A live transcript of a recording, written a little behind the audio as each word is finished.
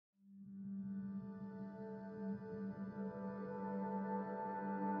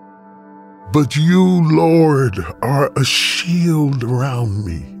But you, Lord, are a shield around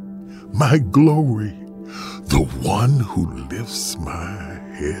me, my glory, the one who lifts my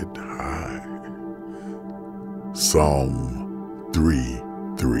head high. Psalm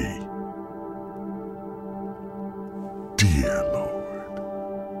 3:3. Dear Lord,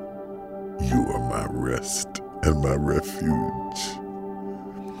 you are my rest and my refuge.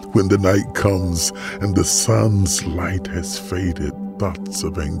 When the night comes and the sun's light has faded, thoughts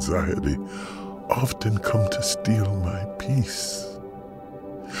of anxiety often come to steal my peace.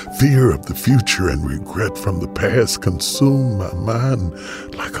 Fear of the future and regret from the past consume my mind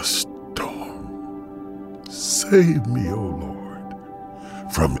like a storm. Save me, O Lord,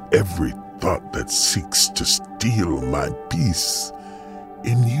 from every thought that seeks to steal my peace.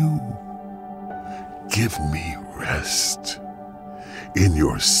 In you, give me rest in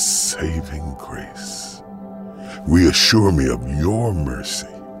your saving grace. Reassure me of your mercy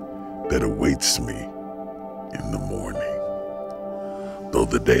that awaits me in the morning. Though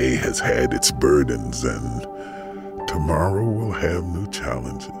the day has had its burdens and tomorrow will have new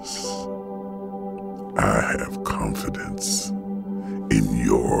challenges, I have confidence in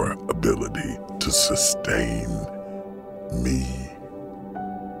your ability to sustain me.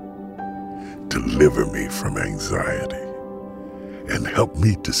 Deliver me from anxiety and help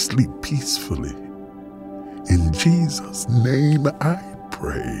me to sleep peacefully. In Jesus' name I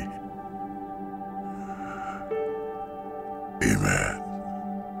pray. Amen.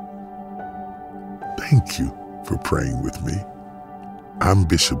 Thank you for praying with me. I'm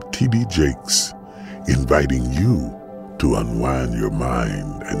Bishop T.D. Jakes, inviting you to unwind your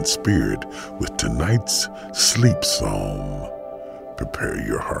mind and spirit with tonight's sleep psalm. Prepare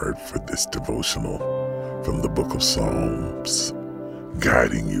your heart for this devotional from the book of Psalms,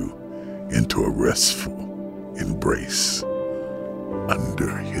 guiding you into a restful embrace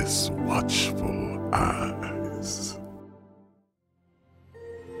under his watchful eyes.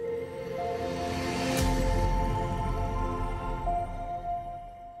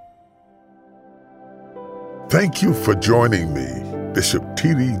 Thank you for joining me, Bishop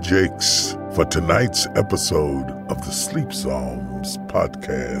T.D. Jakes, for tonight's episode of the Sleep Psalms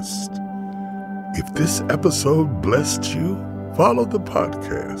podcast. If this episode blessed you, follow the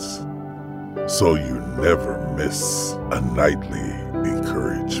podcast so you never miss a nightly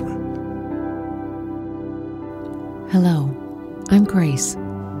encouragement. Hello, I'm Grace.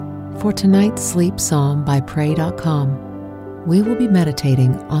 For tonight's Sleep Psalm by Pray.com, we will be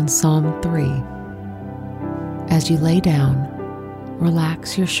meditating on Psalm 3. As you lay down,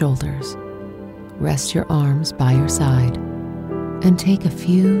 relax your shoulders, rest your arms by your side, and take a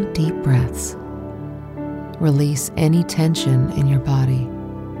few deep breaths. Release any tension in your body.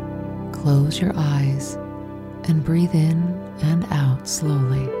 Close your eyes and breathe in and out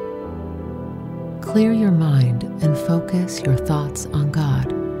slowly. Clear your mind and focus your thoughts on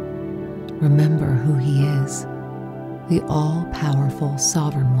God. Remember who He is, the all-powerful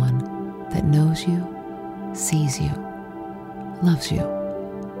Sovereign One that knows you, sees you, loves you,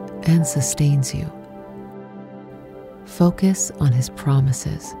 and sustains you. Focus on His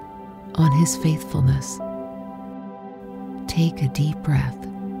promises, on His faithfulness. Take a deep breath.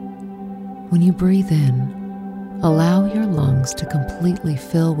 When you breathe in, allow your lungs to completely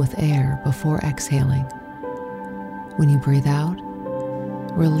fill with air before exhaling. When you breathe out,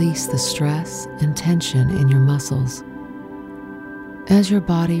 release the stress and tension in your muscles. As your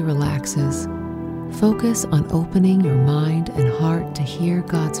body relaxes, focus on opening your mind and heart to hear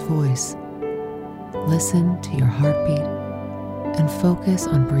God's voice. Listen to your heartbeat and focus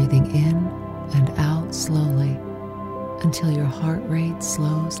on breathing in and out slowly until your heart rate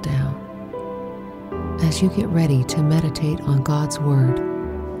slows down. As you get ready to meditate on God's Word,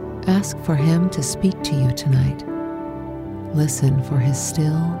 ask for Him to speak to you tonight. Listen for His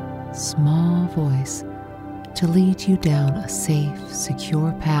still, small voice to lead you down a safe,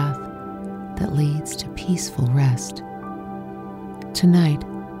 secure path that leads to peaceful rest. Tonight,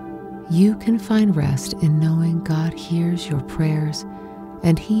 you can find rest in knowing God hears your prayers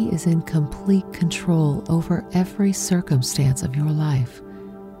and He is in complete control over every circumstance of your life.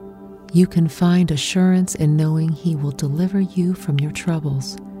 You can find assurance in knowing He will deliver you from your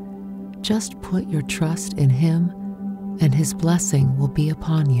troubles. Just put your trust in Him and His blessing will be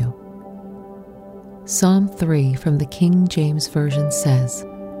upon you. Psalm 3 from the King James Version says,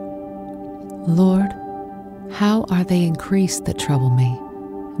 Lord, how are they increased that trouble me?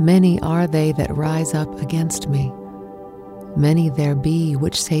 Many are they that rise up against me. Many there be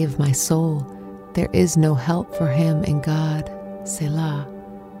which save my soul. There is no help for him in God. Selah.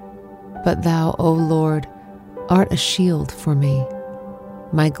 But thou, O Lord, art a shield for me.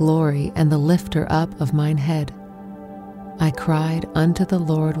 my glory and the lifter up of mine head. I cried unto the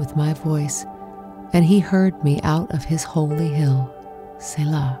Lord with my voice, and he heard me out of his holy hill.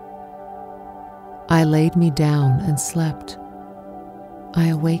 Selah. I laid me down and slept. I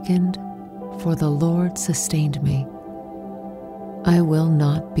awakened, for the Lord sustained me. I will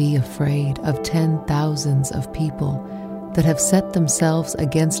not be afraid of 10,000s of people that have set themselves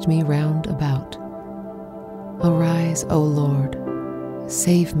against me round about. Arise, O Lord,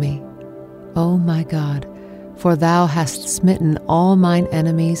 save me, O my God, for thou hast smitten all mine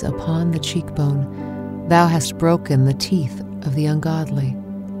enemies upon the cheekbone. Thou hast broken the teeth of the ungodly.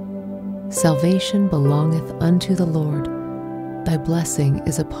 Salvation belongeth unto the Lord. Thy blessing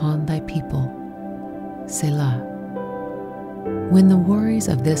is upon thy people. Selah. When the worries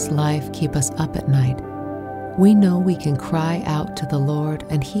of this life keep us up at night, we know we can cry out to the Lord,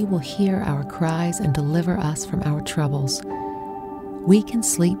 and he will hear our cries and deliver us from our troubles. We can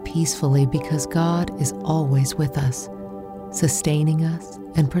sleep peacefully because God is always with us, sustaining us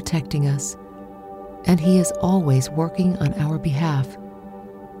and protecting us, and he is always working on our behalf.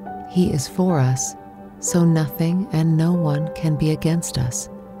 He is for us, so nothing and no one can be against us.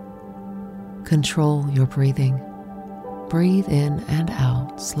 Control your breathing. Breathe in and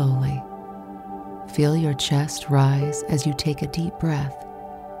out slowly. Feel your chest rise as you take a deep breath.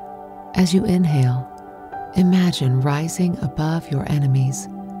 As you inhale, imagine rising above your enemies,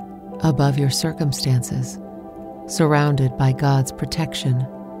 above your circumstances, surrounded by God's protection,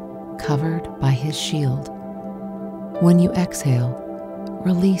 covered by his shield. When you exhale,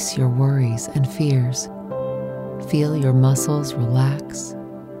 release your worries and fears. Feel your muscles relax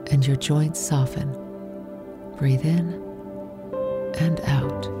and your joints soften. Breathe in and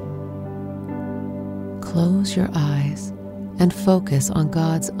out. Close your eyes and focus on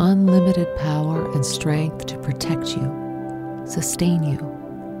God's unlimited power and strength to protect you, sustain you,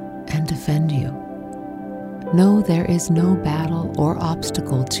 and defend you. Know there is no battle or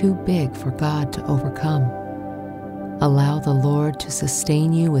obstacle too big for God to overcome. Allow the Lord to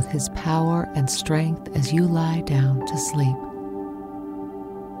sustain you with his power and strength as you lie down to sleep.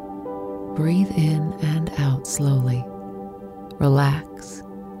 Breathe in and out slowly. Relax,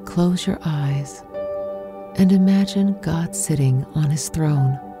 close your eyes, and imagine God sitting on his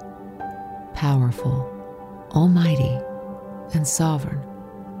throne, powerful, almighty, and sovereign,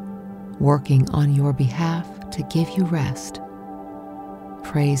 working on your behalf to give you rest.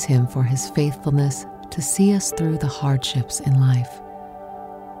 Praise him for his faithfulness to see us through the hardships in life.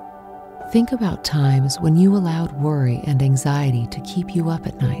 Think about times when you allowed worry and anxiety to keep you up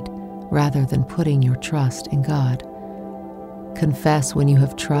at night rather than putting your trust in God. Confess when you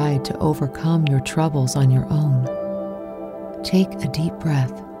have tried to overcome your troubles on your own. Take a deep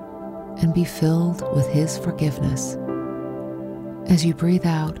breath and be filled with his forgiveness. As you breathe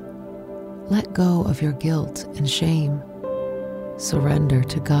out, let go of your guilt and shame. Surrender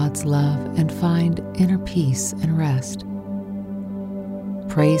to God's love and find inner peace and rest.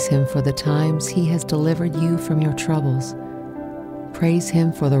 Praise him for the times he has delivered you from your troubles. Praise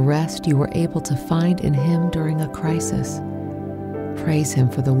him for the rest you were able to find in him during a crisis. Praise him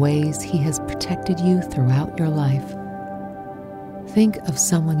for the ways he has protected you throughout your life. Think of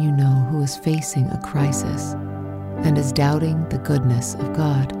someone you know who is facing a crisis and is doubting the goodness of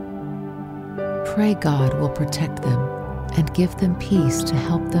God. Pray God will protect them and give them peace to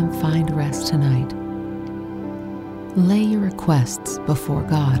help them find rest tonight. Lay your requests before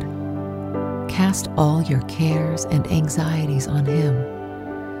God. Cast all your cares and anxieties on him.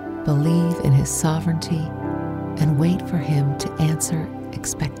 Believe in his sovereignty and wait for him to answer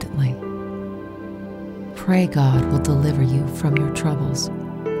expectantly. Pray God will deliver you from your troubles.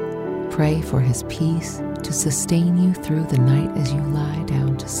 Pray for his peace to sustain you through the night as you lie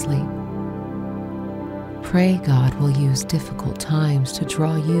down to sleep. Pray God will use difficult times to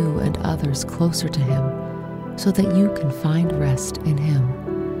draw you and others closer to him so that you can find rest in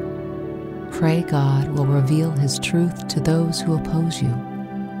him. Pray God will reveal his truth to those who oppose you.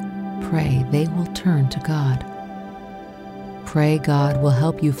 Pray they will turn to God. Pray God will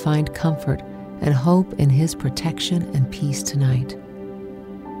help you find comfort and hope in his protection and peace tonight.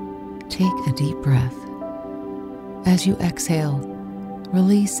 Take a deep breath. As you exhale,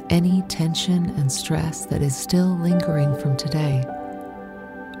 release any tension and stress that is still lingering from today.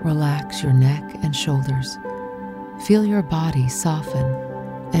 Relax your neck and shoulders. Feel your body soften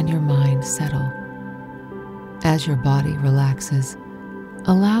and your mind settle. As your body relaxes,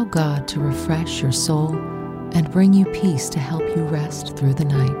 allow God to refresh your soul and bring you peace to help you rest through the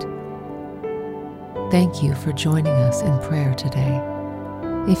night. Thank you for joining us in prayer today.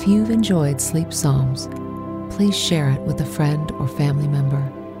 If you've enjoyed Sleep Psalms, please share it with a friend or family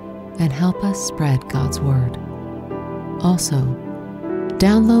member and help us spread God's Word. Also,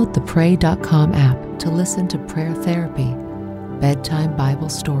 download the Pray.com app to listen to prayer therapy, bedtime Bible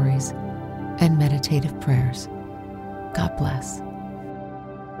stories, and meditative prayers. God bless.